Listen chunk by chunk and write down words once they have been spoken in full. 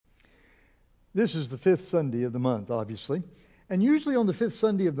This is the fifth Sunday of the month, obviously. And usually on the fifth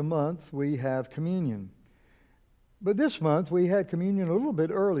Sunday of the month, we have communion. But this month, we had communion a little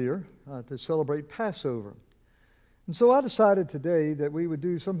bit earlier to celebrate Passover. And so I decided today that we would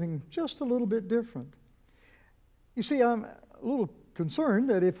do something just a little bit different. You see, I'm a little concerned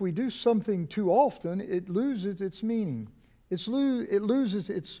that if we do something too often, it loses its meaning. It loses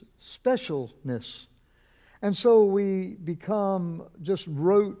its specialness. And so we become just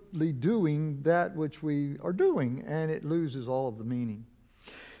rotely doing that which we are doing, and it loses all of the meaning.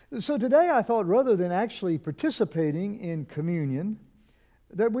 So today I thought, rather than actually participating in communion,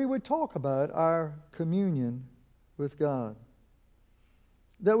 that we would talk about our communion with God.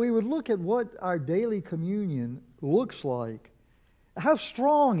 That we would look at what our daily communion looks like. How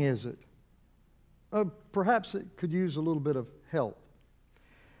strong is it? Perhaps it could use a little bit of help.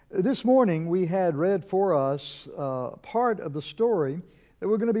 This morning we had read for us part of the story that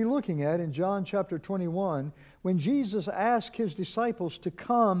we're going to be looking at in John chapter 21, when Jesus asked His disciples to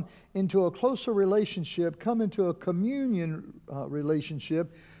come into a closer relationship, come into a communion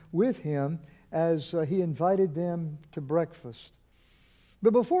relationship with Him as He invited them to breakfast.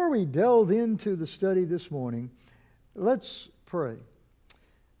 But before we delve into the study this morning, let's pray.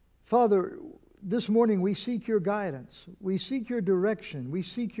 Father, this morning we seek Your guidance. We seek Your direction. We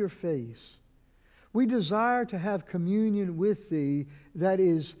seek Your face. We desire to have communion with Thee that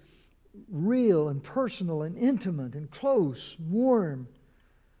is real and personal and intimate and close, warm.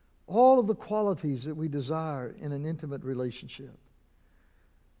 All of the qualities that we desire in an intimate relationship.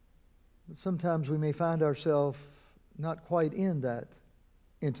 But sometimes we may find ourselves not quite in that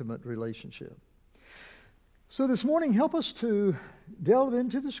intimate relationship. So this morning, help us to delve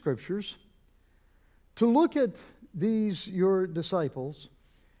into the Scriptures, to look at these, Your disciples,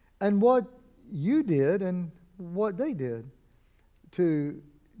 and what You did and what they did to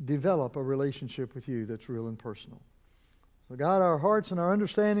develop a relationship with You that's real and personal. So guide our hearts and our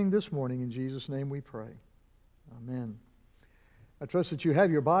understanding this morning. In Jesus' name we pray. Amen. I trust that you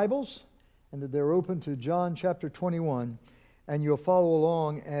have your Bibles and that they're open to John chapter 21, and you'll follow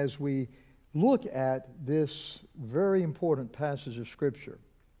along as we look at this very important passage of Scripture.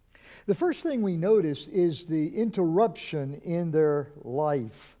 The first thing we notice is the interruption in their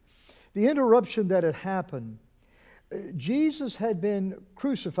life. The interruption that had happened. Jesus had been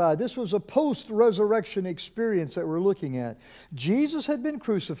crucified. This was a post-resurrection experience that we're looking at. Jesus had been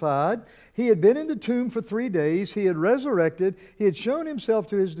crucified. He had been in the tomb for 3 days. He had resurrected. He had shown Himself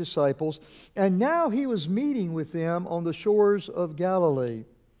to His disciples. And now He was meeting with them on the shores of Galilee.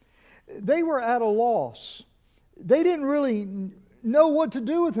 They were at a loss. They didn't really know what to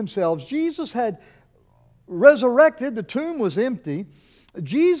do with themselves. Jesus had resurrected. The tomb was empty.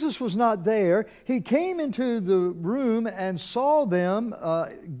 Jesus was not there. He came into the room and saw them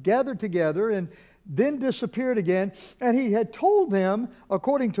gathered together and then disappeared again. And He had told them,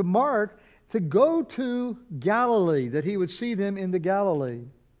 according to Mark, to go to Galilee, that He would see them in the Galilee.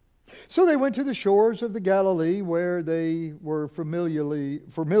 So they went to the shores of the Galilee where they were familiar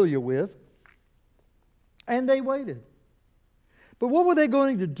with, and they waited. But what were they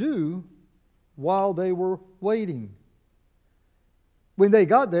going to do while they were waiting? When they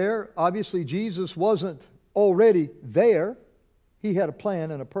got there, obviously Jesus wasn't already there. He had a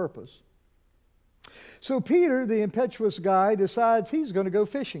plan and a purpose. So Peter, the impetuous guy, decides he's going to go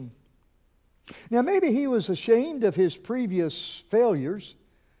fishing. Now maybe he was ashamed of his previous failures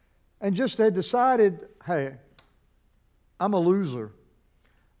and just had decided, hey, I'm a loser.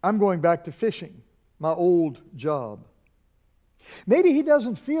 I'm going back to fishing, my old job. Maybe he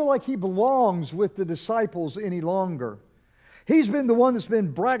doesn't feel like he belongs with the disciples any longer. He's been the one that's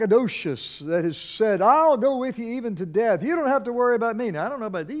been braggadocious, that has said, I'll go with you even to death. You don't have to worry about me. Now, I don't know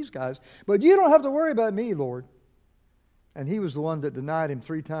about these guys, but you don't have to worry about me, Lord. And he was the one that denied Him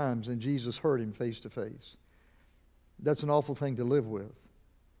 3 times, and Jesus heard him face to face. That's an awful thing to live with.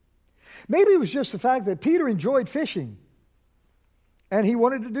 Maybe it was just the fact that Peter enjoyed fishing, and he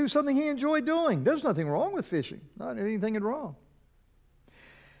wanted to do something he enjoyed doing. There's nothing wrong with fishing, not anything wrong.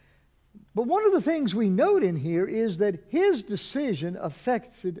 But one of the things we note in here is that his decision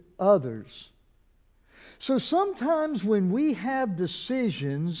affected others. So sometimes when we have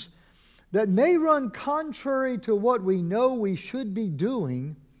decisions that may run contrary to what we know we should be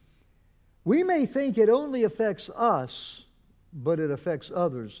doing, we may think it only affects us, but it affects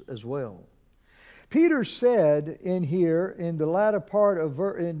others as well. Peter said in here, in the latter part of,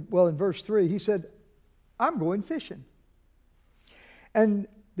 in verse 3, he said, I'm going fishing. And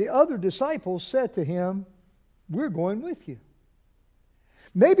the other disciples said to him, we're going with you.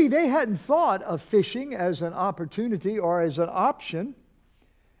 Maybe they hadn't thought of fishing as an opportunity or as an option,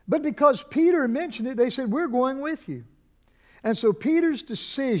 But because Peter mentioned it, they said, we're going with you. And so Peter's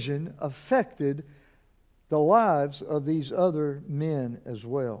decision affected the lives of these other men as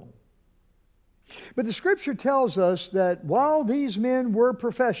well. But the Scripture tells us that while these men were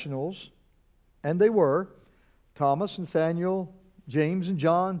professionals, and they were, Thomas, Nathaniel, James, and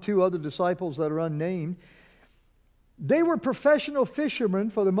John, two other disciples that are unnamed, they were professional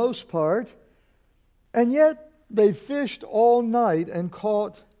fishermen for the most part, and yet they fished all night and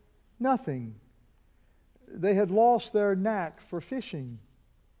caught nothing. They had lost their knack for fishing.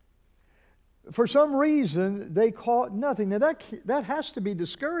 For some reason, they caught nothing. Now, that has to be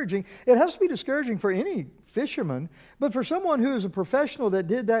discouraging. It has to be discouraging for any fisherman. But for someone who is a professional that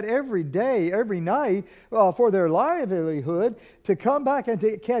did that every day, every night, for their livelihood, to come back and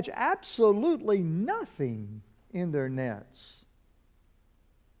to catch absolutely nothing in their nets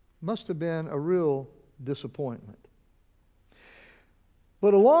must have been a real disappointment.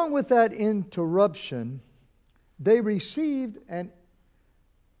 But along with that interruption, they received an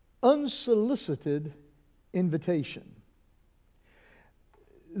unsolicited invitation.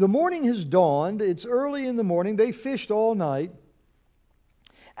 The morning has dawned. It's early in the morning. They fished all night.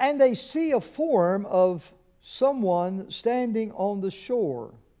 And they see a form of someone standing on the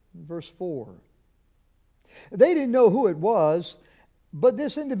shore. Verse 4. They didn't know who it was, but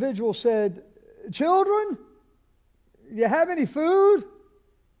this individual said, "Children, do you have any food?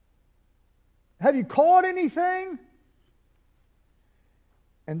 Have you caught anything?"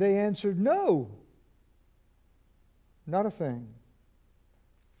 And they answered, "No, not a thing."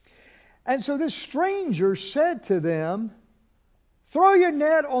 And so this stranger said to them, "Throw your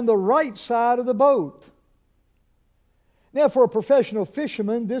net on the right side of the boat." Now, for a professional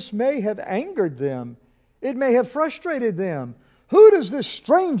fisherman, this may have angered them. It may have frustrated them. Who does this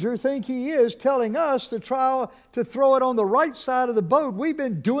stranger think he is telling us to try to throw it on the right side of the boat? We've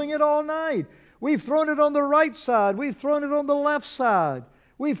been doing it all night. We've thrown it on the right side. We've thrown it on the left side.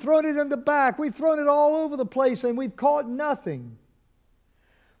 We've thrown it in the back. We've thrown it all over the place, and we've caught nothing.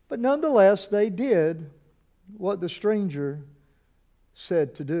 But nonetheless, they did what the stranger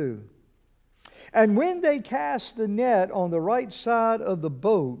said to do. And when they cast the net on the right side of the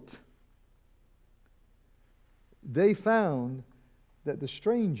boat, they found that the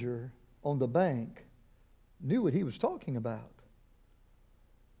stranger on the bank knew what he was talking about.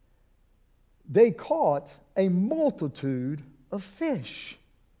 They caught a multitude of fish.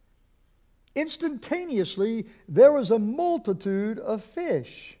 Instantaneously, there was a multitude of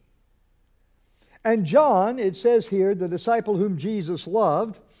fish. And John, it says here, the disciple whom Jesus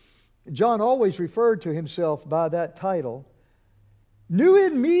loved, John always referred to himself by that title, knew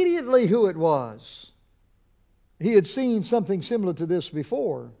immediately who it was. He had seen something similar to this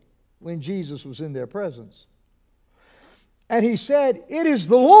before when Jesus was in their presence. And he said, "It is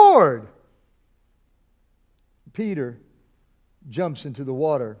the Lord." Peter jumps into the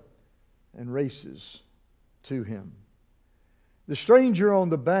water and races to him. The stranger on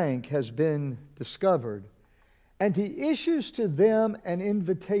the bank has been discovered, and he issues to them an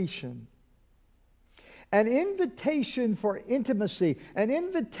invitation. An invitation for intimacy, an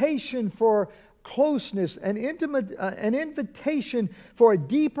invitation for closeness, an invitation for a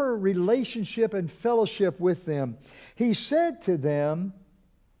deeper relationship and fellowship with them. He said to them,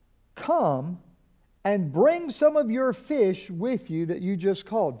 "Come and bring some of your fish with you that you just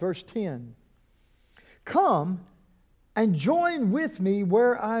caught." Verse 10. "Come and join with me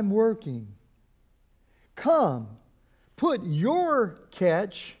where I'm working. Come, put your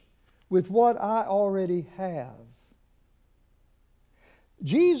catch with what I already have."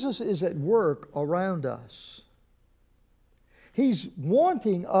 Jesus is at work around us. He's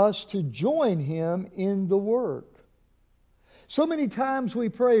wanting us to join Him in the work. So many times we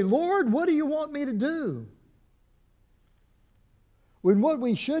pray, "Lord, what do you want me to do?" When what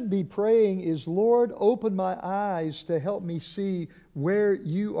we should be praying is, "Lord, open my eyes to help me see where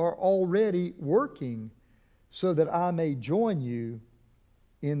you are already working so that I may join you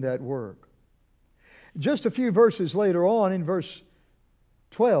in that work." Just a few verses later on, in verse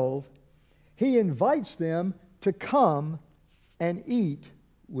 12, he invites them to come and eat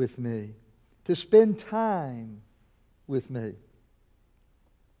with me, to spend time with me.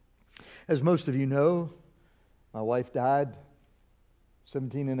 As most of you know, my wife died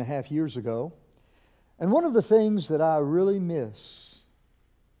 17 and a half years ago. And one of the things that I really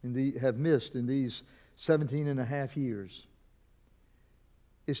have missed in these 17 and a half years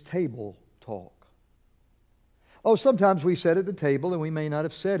is table talk. Oh, sometimes we sat at the table and we may not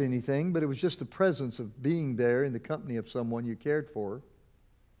have said anything, but it was just the presence of being there in the company of someone you cared for.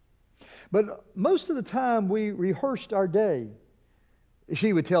 But most of the time we rehearsed our day.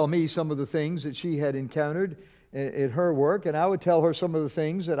 She would tell me some of the things that she had encountered at her work, and I would tell her some of the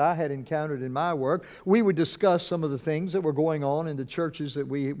things that I had encountered in my work. We would discuss some of the things that were going on in the churches that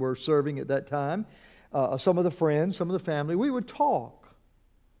we were serving at that time. Some of the friends, some of the family. We would talk.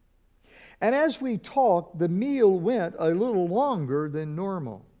 And as we talked, the meal went a little longer than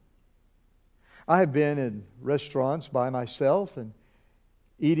normal. I have been in restaurants by myself and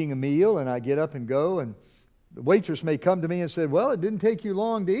eating a meal, and I get up and go, and the waitress may come to me and say, "Well, it didn't take you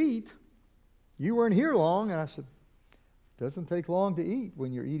long to eat. You weren't here long." And I said, "It doesn't take long to eat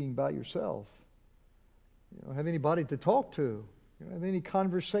when you're eating by yourself. You don't have anybody to talk to. You don't have any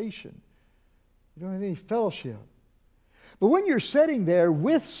conversation. You don't have any fellowship. But when you're sitting there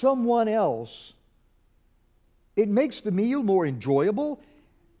with someone else, it makes the meal more enjoyable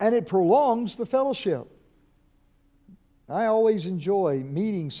and it prolongs the fellowship." I always enjoy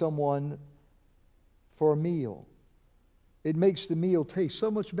meeting someone for a meal. It makes the meal taste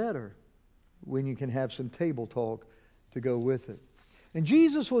so much better when you can have some table talk to go with it. And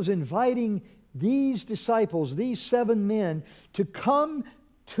Jesus was inviting these disciples, these 7 men, to come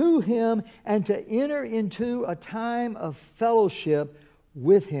to Him and to enter into a time of fellowship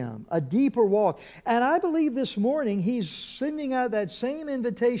with Him, a deeper walk. And I believe this morning He's sending out that same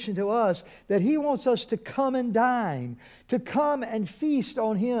invitation to us, that He wants us to come and dine, to come and feast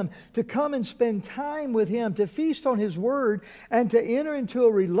on Him, to come and spend time with Him, to feast on His Word, and to enter into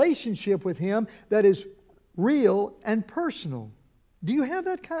a relationship with Him that is real and personal. Do you have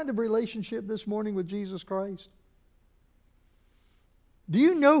that kind of relationship this morning with Jesus Christ? Do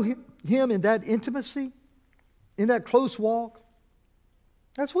you know Him in that intimacy, in that close walk?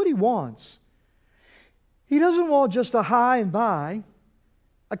 That's what He wants. He doesn't want just a hi and bye,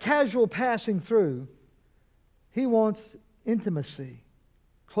 a casual passing through. He wants intimacy,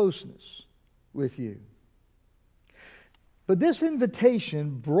 closeness with you. But this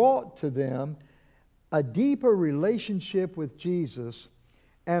invitation brought to them a deeper relationship with Jesus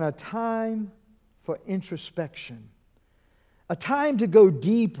and a time for introspection, a time to go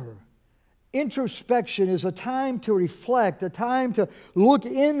deeper. Introspection is a time to reflect, a time to look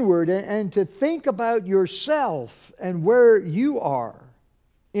inward and to think about yourself and where you are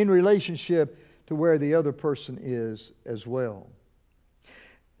in relationship to where the other person is as well.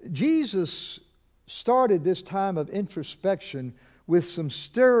 Jesus started this time of introspection with some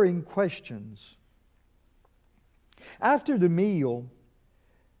stirring questions. After the meal,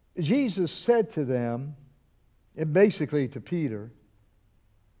 Jesus said to them, and basically to Peter,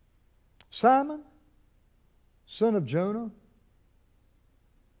 "Simon, son of Jonah,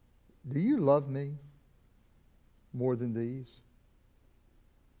 do you love me more than these?"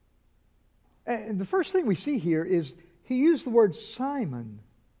 And the first thing we see here is He used the word Simon,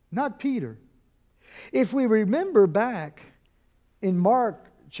 not Peter. If we remember back in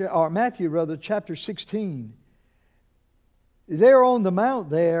Matthew chapter 16, they're on the mount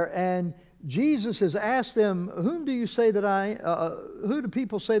there, and Jesus has asked them, who do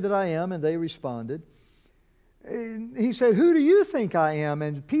people say that I am? And they responded. And He said, "Who do you think I am?"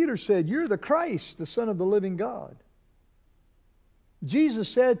 And Peter said, "You're the Christ, the Son of the living God." Jesus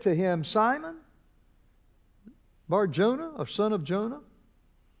said to him, "Simon, Bar-Jonah, or son of Jonah,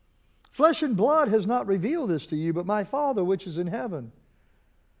 flesh and blood has not revealed this to you, but my Father which is in heaven.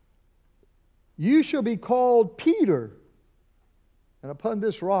 You shall be called Peter, and upon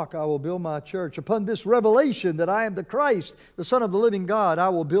this rock I will build my church." Upon this revelation that I am the Christ, the Son of the living God, I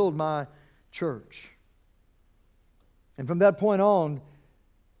will build my church. And from that point on,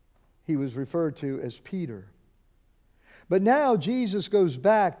 He was referred to as Peter. But now Jesus goes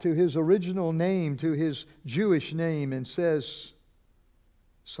back to His original name, to His Jewish name, and says,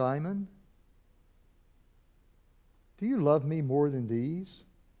 "Simon, do you love me more than these?"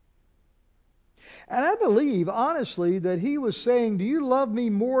 And I believe, honestly, that He was saying, "Do you love me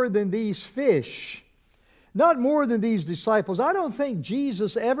more than these fish? Not more than these disciples." I don't think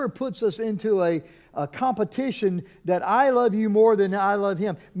Jesus ever puts us into a competition that I love you more than I love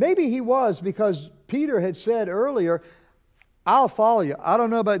Him. Maybe He was, because Peter had said earlier, "I'll follow you. I don't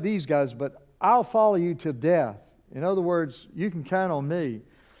know about these guys, but I'll follow you to death. In other words, you can count on me."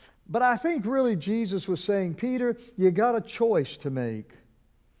 But I think really Jesus was saying, "Peter, you got a choice to make.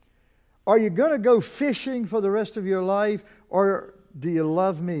 Are you going to go fishing for the rest of your life, or do you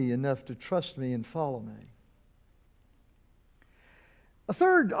love me enough to trust me and follow me?" A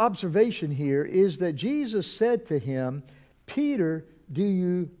third observation here is that Jesus said to him, "Peter, do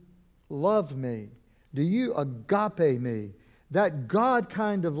you love me? Do you agape me?" that God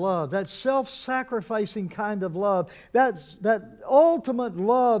kind of love, that self-sacrificing kind of love, that ultimate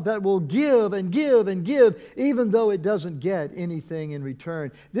love that will give and give and give even though it doesn't get anything in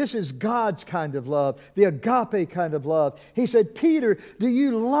return. This is God's kind of love, the agape kind of love. He said, Peter, do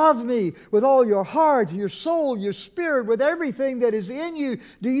you love me with all your heart, your soul, your spirit, with everything that is in you?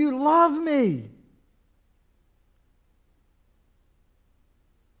 Do you love me?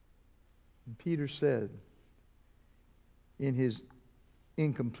 And Peter said, in his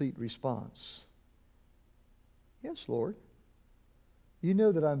incomplete response, yes, Lord. You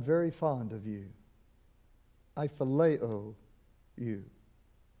know that I'm very fond of you. I phileo you.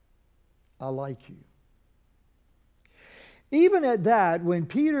 I like you. Even at that, when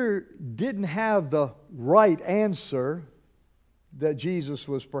Peter didn't have the right answer that Jesus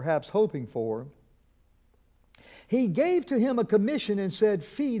was perhaps hoping for, he gave to him a commission and said,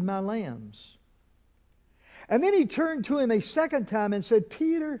 feed my lambs. And then he turned to him a second time and said,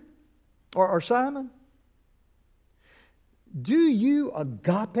 Peter, or Simon, do you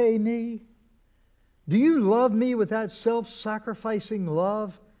agape me? Do you love me with that self-sacrificing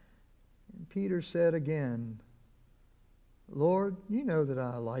love? And Peter said again, Lord, you know that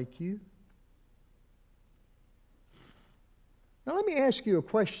I like you. Now let me ask you a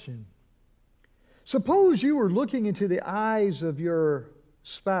question. Suppose you were looking into the eyes of your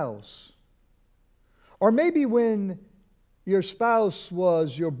spouse. Or maybe when your spouse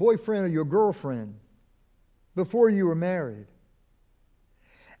was your boyfriend or your girlfriend before you were married.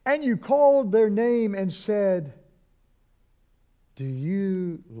 And you called their name and said, do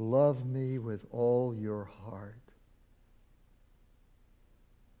you love me with all your heart?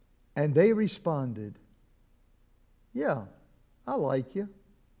 And they responded, yeah, I like you.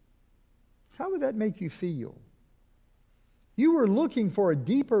 How would that make you feel? You were looking for a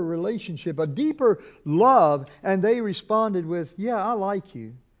deeper relationship, a deeper love, and they responded with, yeah, I like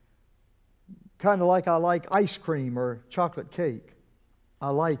you. Kind of like I like ice cream or chocolate cake. I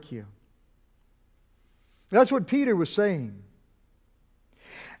like you. That's what Peter was saying.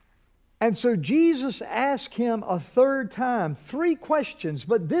 And so Jesus asked him a third time, 3 questions,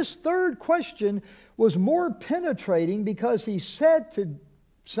 but this third question was more penetrating because he said to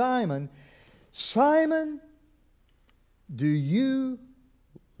Simon, Simon, do you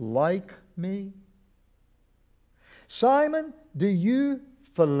like me? Simon, do you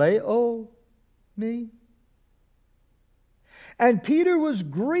phileo me? And Peter was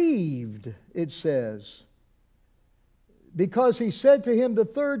grieved, it says, because he said to him the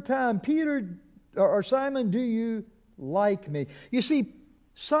third time, Peter, or Simon, do you like me? You see,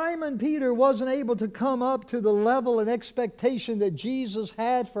 Simon Peter wasn't able to come up to the level and expectation that Jesus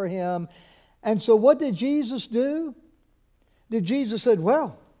had for him. And so what did Jesus do? Jesus said,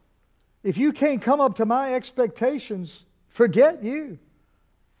 well, if you can't come up to my expectations, forget you.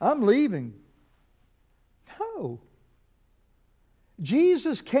 I'm leaving. No.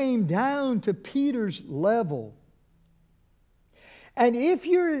 Jesus came down to Peter's level. And if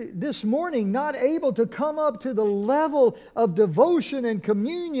you're this morning not able to come up to the level of devotion and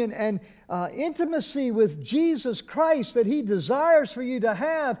communion and intimacy with Jesus Christ that He desires for you to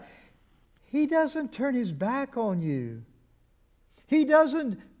have, He doesn't turn His back on you. He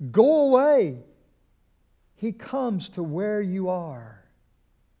doesn't go away. He comes to where you are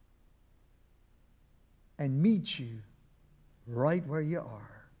and meets you right where you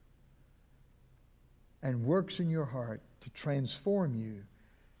are and works in your heart to transform you,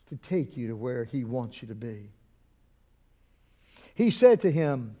 to take you to where He wants you to be. He said to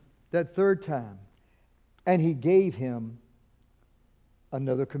him that third time, and He gave him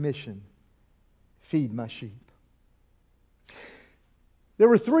another commission: feed my sheep. There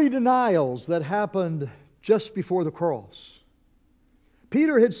were 3 denials that happened just before the cross.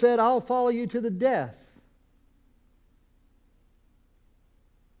 Peter had said, I'll follow you to the death.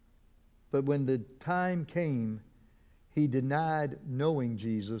 But when the time came, he denied knowing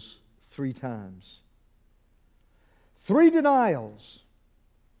Jesus 3 times. 3 denials.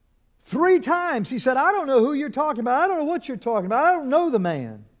 3 times he said, I don't know who you're talking about. I don't know what you're talking about. I don't know the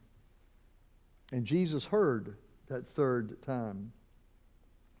man. And Jesus heard that third time.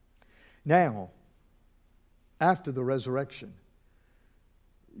 Now, after the resurrection,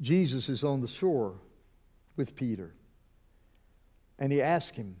 Jesus is on the shore with Peter. And He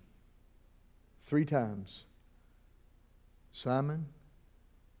asked him 3 times, Simon,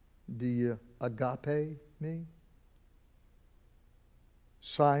 do you agape me?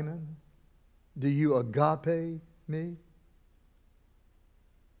 Simon, do you agape me?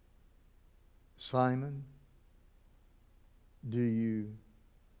 Simon, do you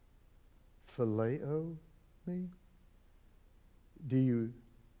phileo me? do you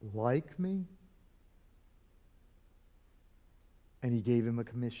like me? And he gave him a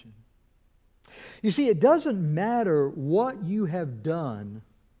commission. You see, it doesn't matter what you have done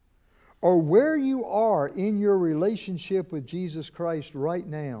or where you are in your relationship with Jesus Christ right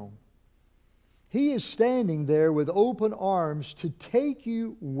now. He is standing there with open arms to take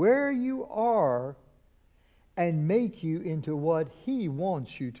you where you are and make you into what He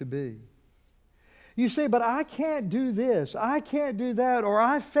wants you to be. You say, but I can't do this, I can't do that, or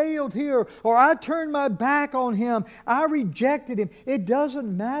I failed here, or I turned my back on Him, I rejected Him. It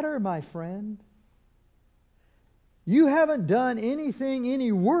doesn't matter, my friend. You haven't done anything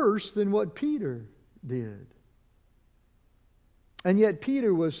any worse than what Peter did. And yet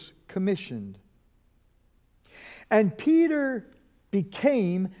Peter was commissioned. And Peter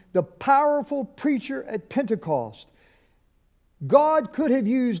became the powerful preacher at Pentecost. God could have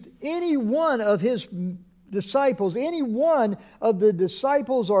used any one of His disciples, any one of the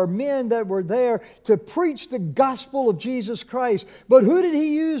disciples or men that were there to preach the gospel of Jesus Christ. But who did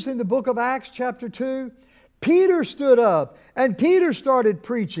He use in the book of Acts chapter 2? Peter stood up and Peter started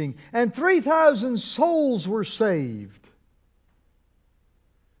preaching, and 3,000 souls were saved.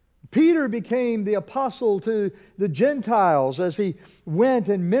 Peter became the apostle to the Gentiles as he went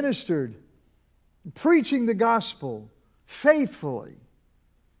and ministered, preaching the gospel faithfully.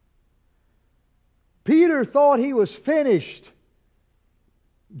 Peter thought he was finished.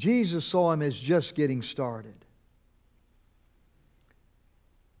 Jesus saw him as just getting started.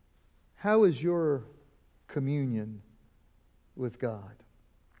 How is your communion with God?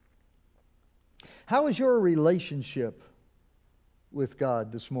 How is your relationship with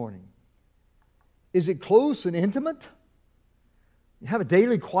God this morning? Is it close and intimate? You have a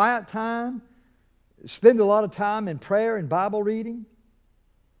daily quiet time? Spend a lot of time in prayer and Bible reading?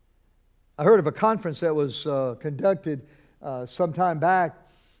 I heard of a conference that was conducted some time back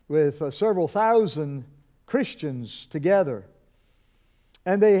with several thousand Christians together.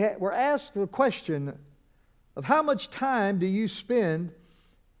 And they were asked the question of how much time do you spend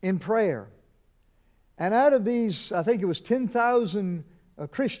in prayer? And out of these, I think it was 10,000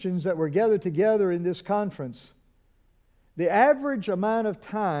 Christians that were gathered together in this conference, the average amount of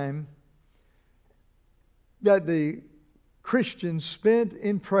time that the Christians spent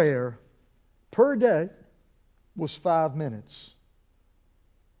in prayer per day was 5 minutes.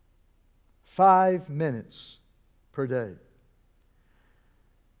 5 minutes per day.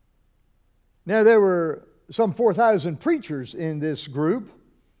 Now, there were some 4,000 preachers in this group.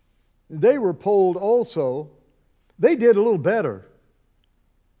 They were polled also. They did a little better.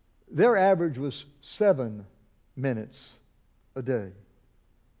 Their average was 7 minutes a day.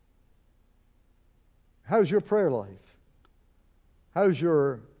 How's your prayer life? How's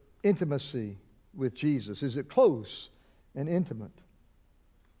your intimacy with Jesus? Is it close and intimate?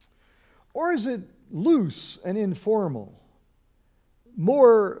 Or is it loose and informal?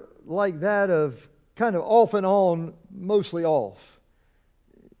 More like that of kind of off and on, mostly off.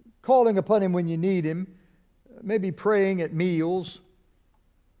 Calling upon Him when you need Him, maybe praying at meals,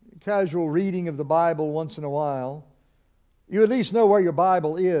 casual reading of the Bible once in a while. You at least know where your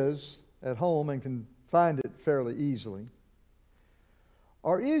Bible is at home and can find it fairly easily.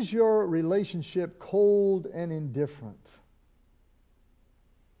 Or is your relationship cold and indifferent?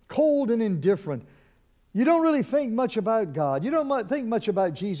 Cold and indifferent. You don't really think much about God. You don't think much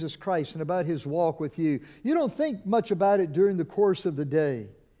about Jesus Christ and about His walk with you. You don't think much about it during the course of the day.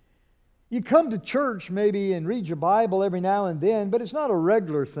 You come to church maybe and read your Bible every now and then, but it's not a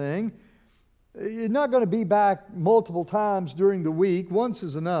regular thing. You're not going to be back multiple times during the week. Once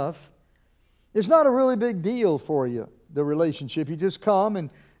is enough. It's not a really big deal for you, the relationship. You just come and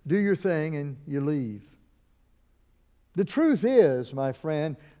do your thing and you leave. The truth is, my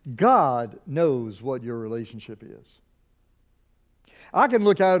friend, God knows what your relationship is. I can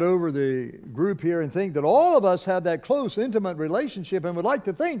look out over the group here and think that all of us have that close, intimate relationship and would like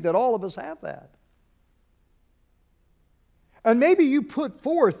to think that all of us have that. And maybe you put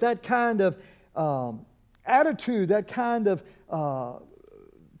forth that kind of attitude, that kind of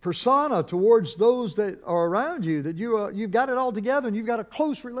persona towards those that are around you, that you've got it all together and you've got a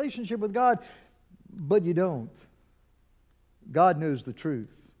close relationship with God, but you don't. God knows the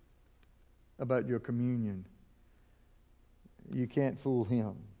truth about your communion. You can't fool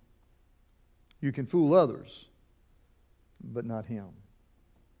Him. You can fool others, but not Him.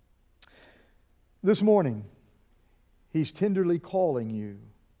 This morning, He's tenderly calling you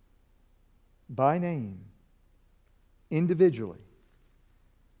by name, individually,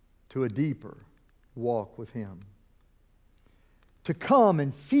 to a deeper walk with Him. To come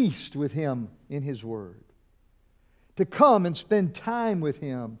and feast with Him in His Word. to come and spend time with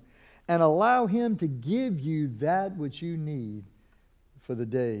Him and allow Him to give you that which you need for the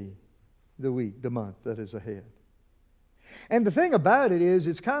day, the week, the month that is ahead. And the thing about it is,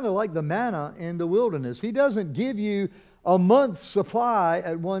 it's kind of like the manna in the wilderness. He doesn't give you a month's supply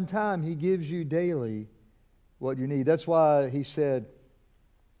at one time. He gives you daily what you need. That's why He said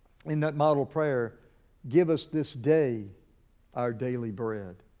in that model prayer, give us this day our daily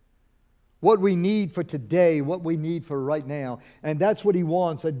bread. What we need for today, what we need for right now. And that's what He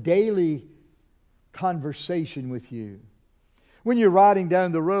wants, a daily conversation with you. When you're riding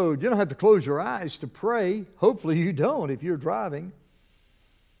down the road, you don't have to close your eyes to pray. Hopefully you don't if you're driving.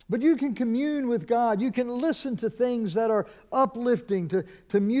 But you can commune with God. You can listen to things that are uplifting,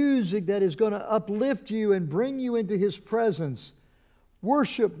 to music that is going to uplift you and bring you into His presence.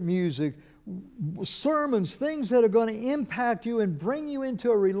 Worship music, sermons, things that are going to impact you and bring you into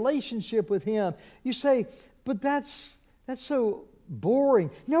a relationship with Him. You say, but that's so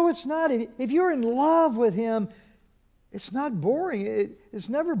boring. No, it's not. If you're in love with Him, it's not boring. It's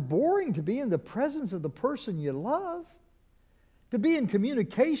never boring to be in the presence of the person you love, to be in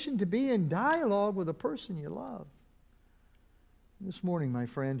communication, to be in dialogue with the person you love. This morning, my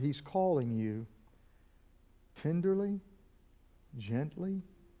friend, He's calling you tenderly, gently,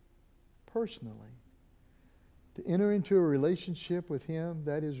 personally, to enter into a relationship with Him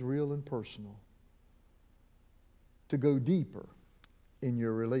that is real and personal, to go deeper in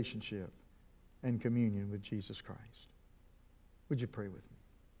your relationship and communion with Jesus Christ. Would you pray with me?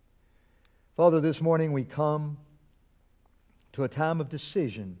 Father, this morning we come to a time of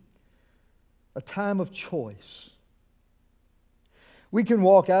decision, a time of choice. We can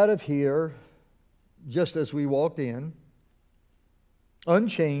walk out of here just as we walked in,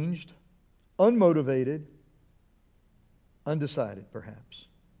 unchanged, unmotivated, undecided perhaps.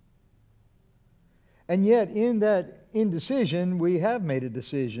 And yet in that indecision, we have made a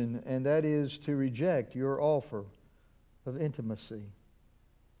decision, and that is to reject your offer of intimacy.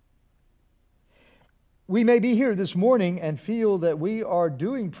 We may be here this morning and feel that we are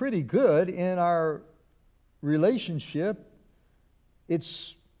doing pretty good in our relationship.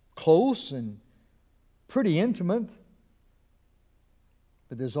 It's close and pretty intimate,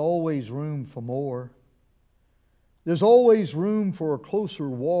 but there's always room for more. There's always room for a closer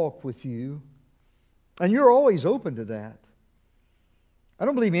walk with you, and you're always open to that. I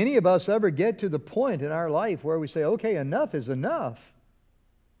don't believe any of us ever get to the point in our life where we say, okay, enough is enough.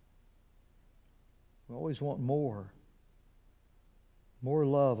 We always want more. More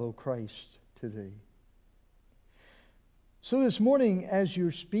love, O Christ, to Thee. So this morning, as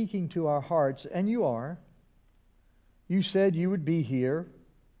you're speaking to our hearts, and you are, you said you would be here,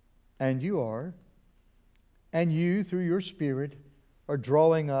 and you are, and you, through your Spirit, are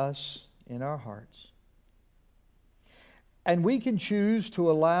drawing us in our hearts. And we can choose to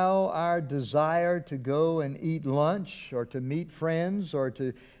allow our desire to go and eat lunch or to meet friends or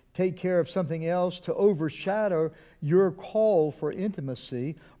to take care of something else to overshadow your call for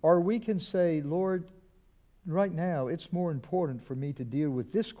intimacy. Or we can say, Lord, right now it's more important for me to deal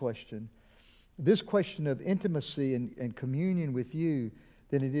with this question of intimacy and communion with you,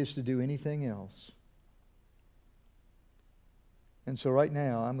 than it is to do anything else. And so right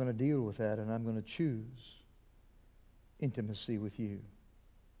now I'm going to deal with that, and I'm going to choose intimacy with you,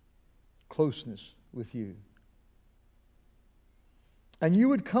 closeness with you. And you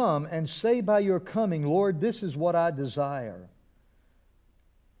would come and say by your coming, Lord, this is what I desire.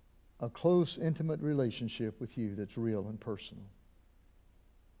 A close, intimate relationship with you that's real and personal.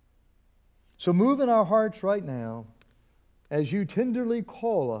 So move in our hearts right now as you tenderly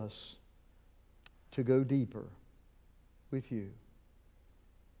call us to go deeper with you.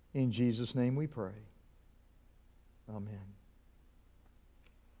 In Jesus' name we pray. Amen.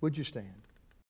 Would you stand?